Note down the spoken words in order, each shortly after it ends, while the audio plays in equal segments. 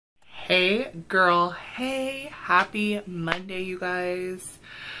Hey girl, hey, happy Monday you guys.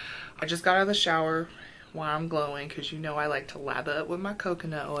 I just got out of the shower while I'm glowing because you know I like to lather up with my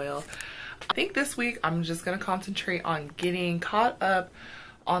coconut oil. I think this week I'm just gonna concentrate on getting caught up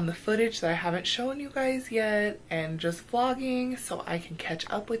on the footage that I haven't shown you guys yet and just vlogging so I can catch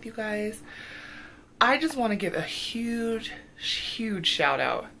up with you guys. I just want to give a huge shout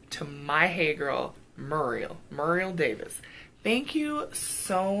out to my hey girl, Muriel Davis. Thank you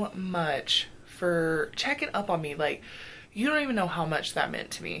so much for checking up on me. Like, you don't even know how much that meant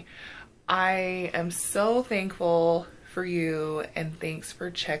to me. I am so thankful for you and thanks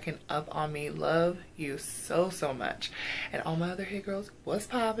for checking up on me. Love you so much. And all my other hey girls, what's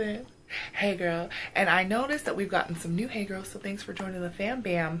poppin'? Hey girl. And I noticed that we've gotten some new hey girls, so thanks for joining the fam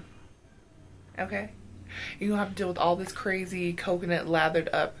bam. Okay? You don't have to deal with all this crazy coconut lathered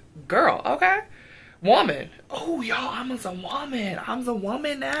up girl, okay? Woman. Oh, y'all, I'm a woman. I'm a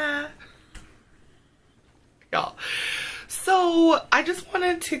woman now. Y'all. So, I just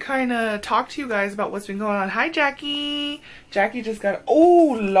wanted to kind of talk to you guys about what's been going on. Hi, Jackie. Jackie just got...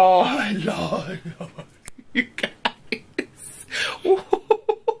 Oh, Lord. You guys. Hold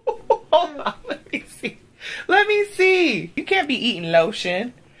on. Let me see. Let me see. You can't be eating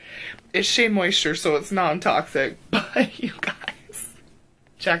lotion. It's Shea Moisture, so it's non-toxic. But, you guys.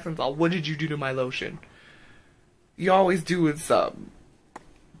 Jackson's all, what did you do to my lotion? You always do with some.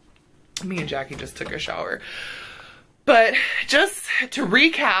 Me and Jackie just took a shower. But just to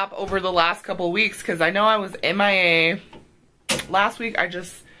recap over the last couple of weeks, because I know I was MIA. Last week,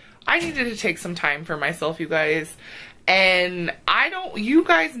 I needed to take some time for myself, you guys. And you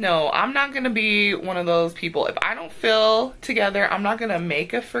guys know, I'm not going to be one of those people. If I don't feel together, I'm not going to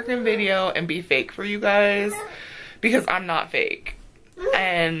make a freaking video and be fake for you guys. Because I'm not fake.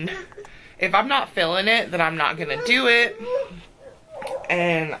 And if I'm not feeling it, then I'm not gonna do it.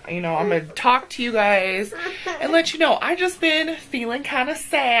 And, you know, I'm gonna talk to you guys and let you know, I just been feeling kind of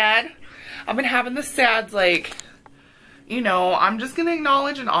sad. I've been having the sads, like, you know, I'm just gonna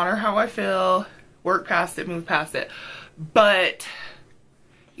acknowledge and honor how I feel, work past it, move past it. But,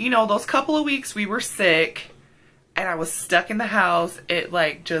 you know, those couple of weeks we were sick and I was stuck in the house, it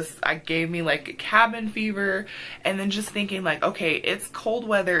like I gave me like a cabin fever. And then just thinking like, okay, it's cold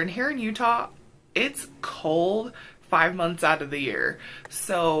weather and here in Utah, it's cold 5 months out of the year.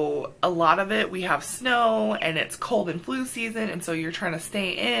 So a lot of it, we have snow and it's cold and flu season. And so you're trying to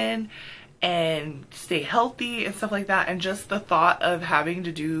stay in and stay healthy and stuff like that. And just the thought of having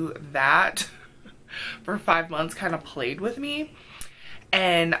to do that for 5 months kind of played with me.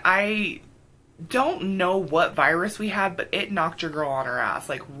 And I don't know what virus we had, but it knocked your girl on her ass.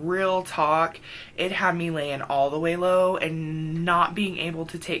 Like, real talk, it had me laying all the way low, and not being able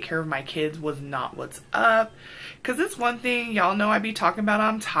to take care of my kids was not what's up. Because it's one thing, y'all know I be talking about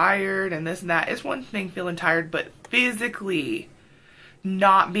I'm tired and this and that. It's one thing feeling tired, but physically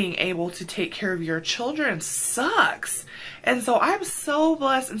not being able to take care of your children sucks. And so I'm so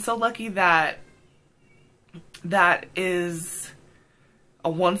blessed and so lucky that that is a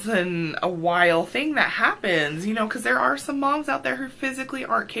once in a while thing that happens, you know, because there are some moms out there who physically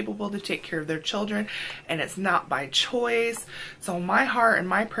aren't capable to take care of their children, and it's not by choice. So my heart and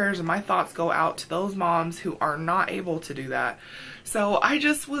my prayers and my thoughts go out to those moms who are not able to do that. So I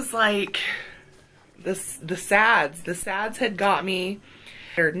just was like, the sads had got me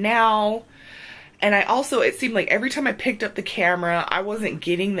now. And I also, it seemed like every time I picked up the camera, I wasn't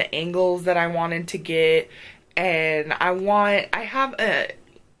getting the angles that I wanted to get. And I have a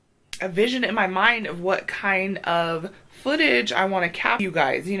vision in my mind of what kind of footage I want to capture you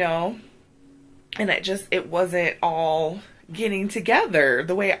guys, you know? And it wasn't all getting together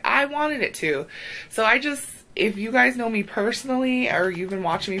the way I wanted it to. So if you guys know me personally, or you've been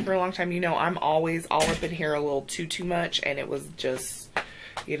watching me for a long time, you know I'm always all up in here a little too much. And it was just,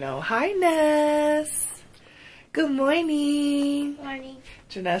 you know, hi Ness. Good morning. Good morning.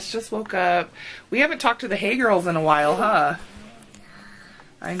 Janess just woke up. We haven't talked to the Hey Girls in a while, huh?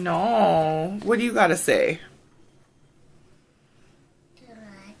 I know. What do you got to say?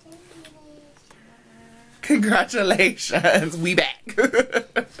 Congratulations. We back.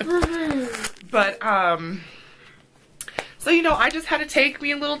 But, so, you know, I just had to take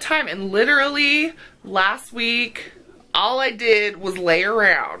me a little time. And literally, last week, all I did was lay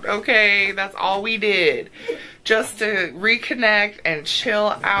around, okay? That's all we did. Just to reconnect and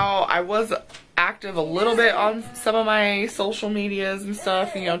chill out. I was active a little bit on some of my social medias and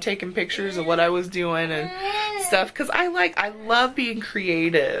stuff, you know, taking pictures of what I was doing and stuff. Because I love being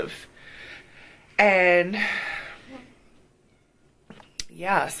creative. And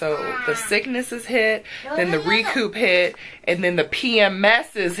yeah, so the sicknesses hit, then the recoup hit, and then the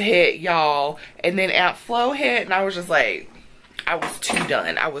PMSs hit, y'all. And then Aunt Flo hit, and I was just like, I was too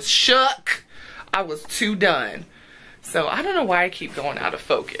done. I was shook. I was too done. So I don't know why I keep going out of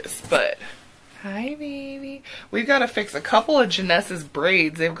focus, but hi, baby. We've got to fix a couple of Janessa's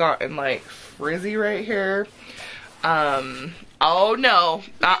braids. They've gotten like frizzy right here. Oh no.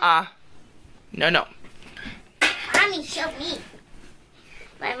 No. Mommy, show me.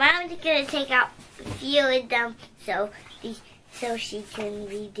 My mom's gonna take out a few of them so she can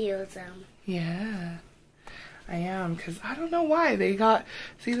redo them. Yeah, I am, because I don't know why they got,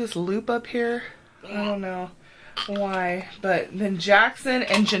 see this loop up here? I don't know why, but then Jackson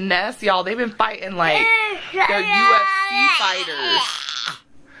and Janess, y'all, they've been fighting like they're UFC fighters.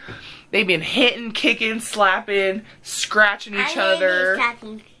 They've been hitting, kicking, slapping, scratching each other.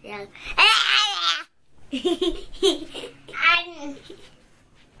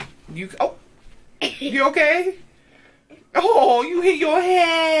 You okay? Oh, you hit your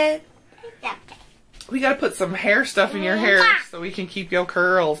head. We gotta put some hair stuff in your hair so we can keep your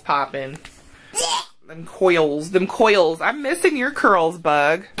curls popping. Them coils. I'm missing your curls,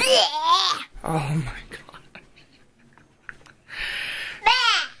 Bug. Oh my god.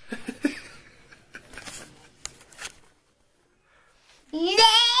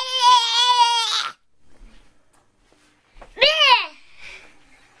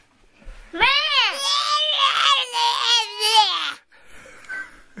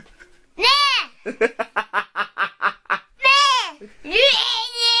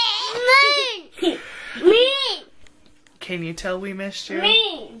 Can you tell we missed you?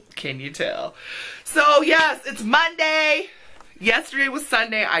 Can you tell? So yes, it's Monday. Yesterday was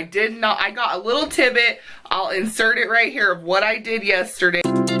Sunday. I got a little tidbit. I'll insert it right here of what I did yesterday.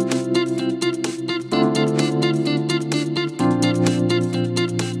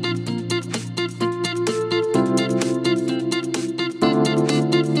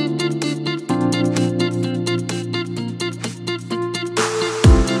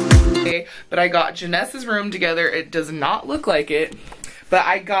 But I got Janessa's room together. It does not look like it. But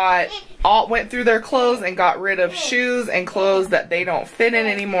I went through their clothes and got rid of shoes and clothes that they don't fit in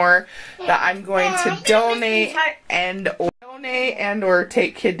anymore, that I'm going to donate and or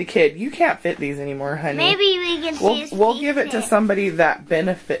take kid to kid. You can't fit these anymore, honey. Maybe we can we'll give it to somebody that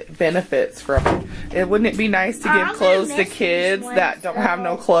benefits from it. Wouldn't it be nice to give clothes to kids that don't have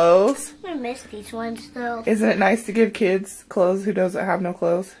no clothes? I'm gonna miss these ones though. Isn't it nice to give kids clothes who doesn't have no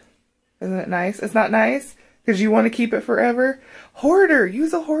clothes? Isn't it nice? It's not nice? Because you want to keep it forever? Hoarder.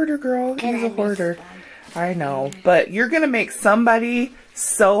 Use a hoarder, girl. Use a hoarder. I know. But you're going to make somebody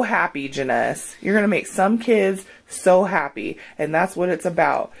so happy, Janess. You're going to make some kids so happy. And that's what it's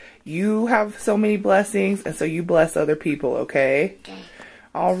about. You have so many blessings, and so you bless other people, okay? Okay.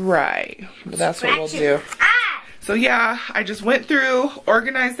 All right. Well, that's what we'll do. So yeah, I just went through,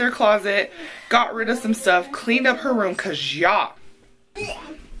 organized their closet, got rid of some stuff, cleaned up her room, because y'all,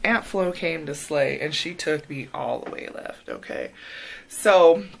 Aunt Flo came to slay, and she took me all the way left, okay?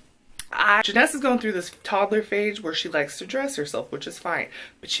 So, Janessa's going through this toddler phase where she likes to dress herself, which is fine.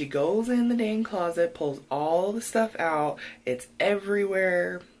 But she goes in the dang closet, pulls all the stuff out. It's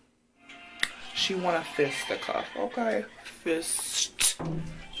everywhere. She want to fisticuff, okay? Fisticuff.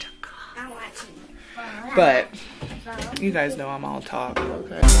 But, you guys know I'm all talk,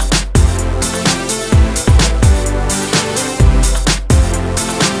 okay?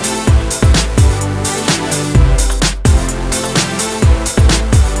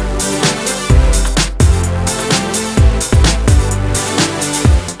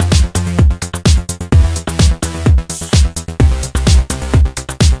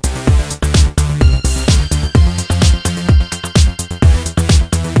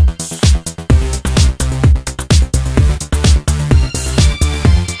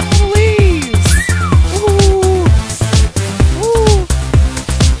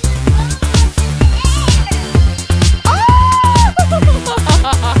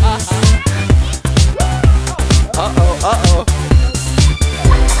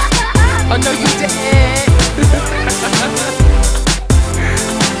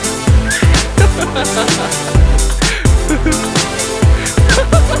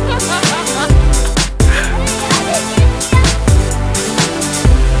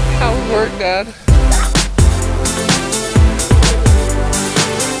 How's work, Dad?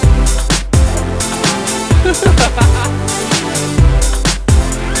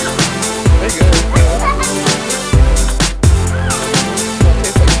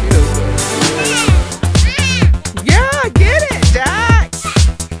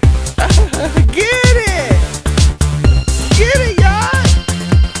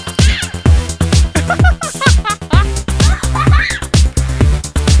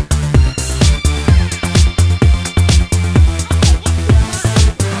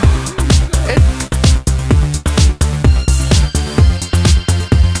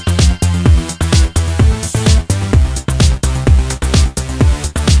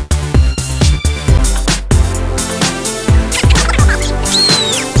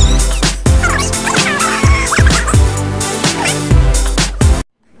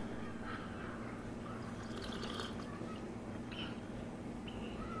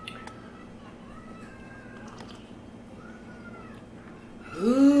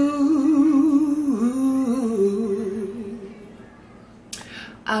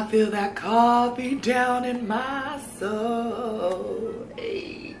 feel that coffee down in my soul.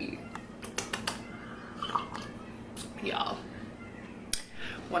 Hey. Y'all,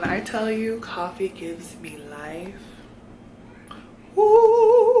 when I tell you coffee gives me life,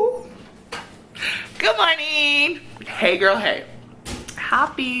 woo. Good morning. Hey girl, hey.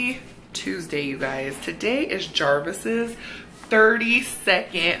 Happy Tuesday, you guys. Today is Jarvis's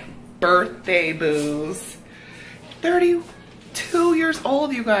 32nd birthday, booze. 32 years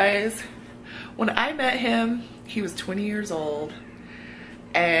old, you guys. When I met him, he was 20 years old.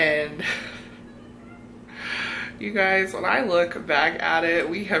 And you guys, when I look back at it,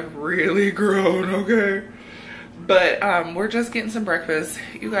 we have really grown, okay? But we're just getting some breakfast.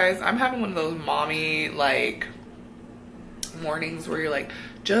 You guys, I'm having one of those mommy, like, mornings where you're like,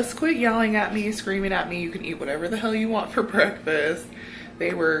 just quit yelling at me, screaming at me. You can eat whatever the hell you want for breakfast.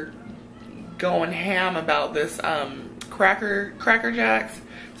 They were going ham about this Cracker Jacks.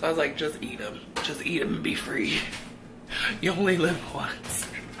 So I was like, just eat them. Just eat them and be free. You only live once.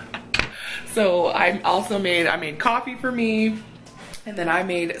 So I made coffee for me, and then I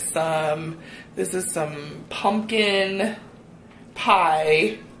made this is some pumpkin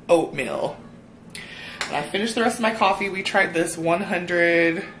pie oatmeal. And I finished the rest of my coffee. We tried this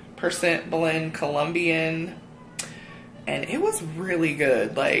 100% blend Colombian, and it was really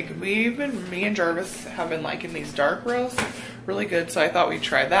good. Like, me and Jarvis have been liking these dark roasts, really good. So I thought we'd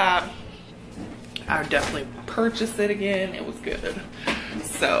try that. I would definitely purchase it again. It was good.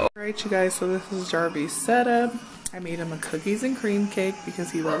 So, alright you guys, so this is Jarvis' setup. I made him a cookies and cream cake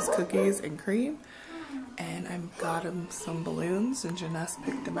because he loves cookies and cream. And I got him some balloons, and Janess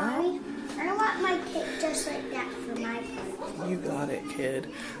picked them out. Mommy, I want my cake just like that for my birthday. You got it,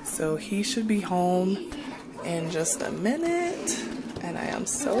 kid. So he should be home in just a minute, and I am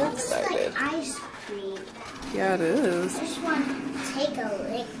so excited. Like ice cream. Yeah, it is. I just want to take a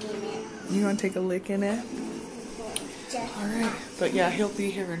lick in it. You want to take a lick in it? Just Alright, but yeah, he'll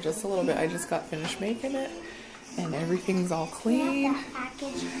be here in just a little bit. I just got finished making it, and everything's all clean.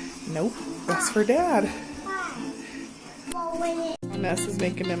 package. Nope, that's for Dad. Well, when it... Ness is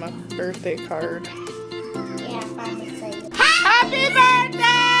making him a birthday card. Yeah, I'm excited. Happy birthday!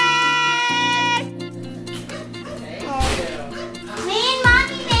 Me and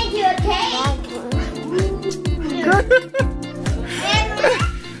Mommy made you a cake.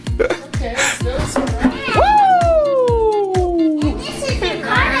 Okay, let's do it. Woo! And this is the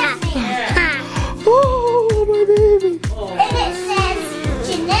card I made. Oh, my baby. And it says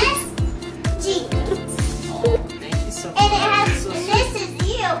Janess G. Thank you so much. And it has, and this is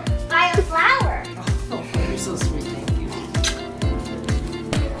you by a flower. Oh, you're so sweet. Thank you.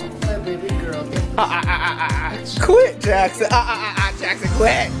 My baby girl. Quit, Jackson. Jackson,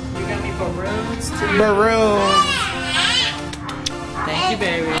 quit. You got me balloons too. Maroon. Thank you,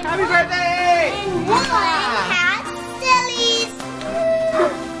 baby. Happy birthday! And one has sillies.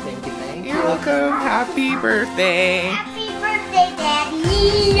 Thank you. You're welcome. Happy birthday. Happy birthday,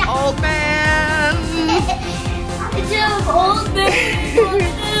 Daddy. Old man. It's an old man.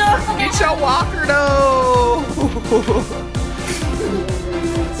 Get your walker, though.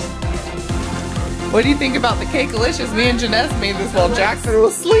 What do you think about the Cake-alicious? Me and Janess made this while Jackson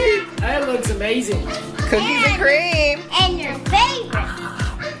was asleep. That looks amazing. Cookies and cream. And your favorite.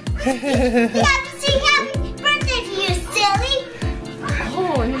 You have to sing happy birthday to you, silly.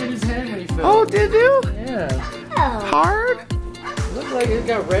 Oh, he hit his head when he fell. Oh, did you? Yeah. Oh. Hard? Looked like it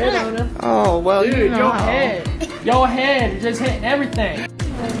got red on him. Oh, well, Dude, you know. your head is just hitting everything.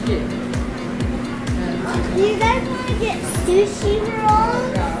 Do you guys want to get sushi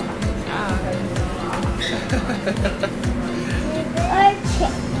rolls? Or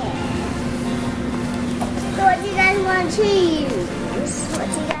chicken? So what do you guys want to choose? What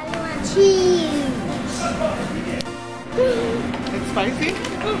do you guys want to choose? It's spicy?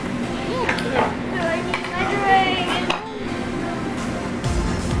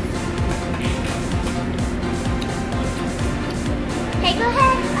 Hey, go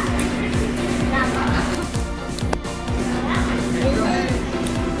ahead.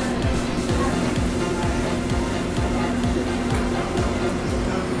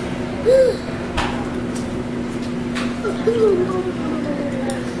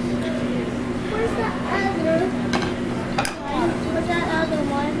 Where's that other one? Where's that other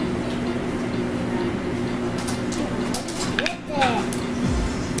one? Right there.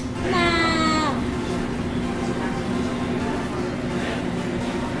 Now.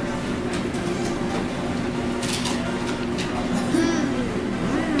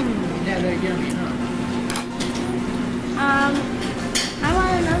 Yeah, they're yummy, huh? I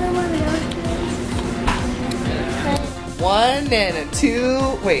want another one of those, please. 1 and a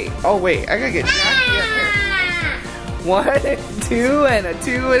 2. Wait. Oh wait. I gotta get Jackie up here. 1 and a 2 and a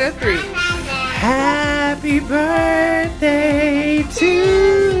 2 and a 3. Happy birthday to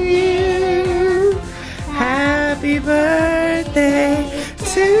you. Happy birthday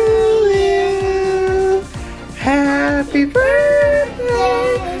to you. Happy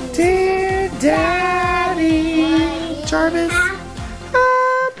birthday, dear Daddy. Jarvis.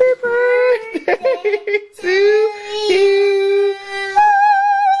 Happy birthday to you.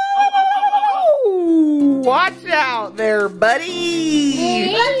 Oh, watch out there, buddy.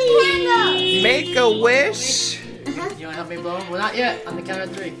 Make a wish. You wanna help me blow? Well, not yet. On the count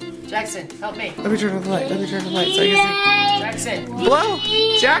of 3. Jackson, help me. Let me turn on the light. Let me turn on the light so I can Jackson. see. Blow.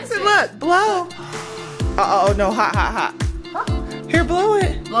 Jackson, look. Blow. Uh-oh, no. Hot, hot, hot. Here, blow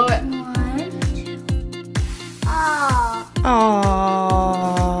it. Blow it. 1, 2. Oh.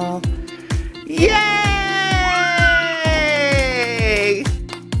 Aww. Yay!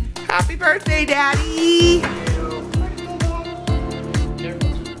 Happy birthday, Daddy.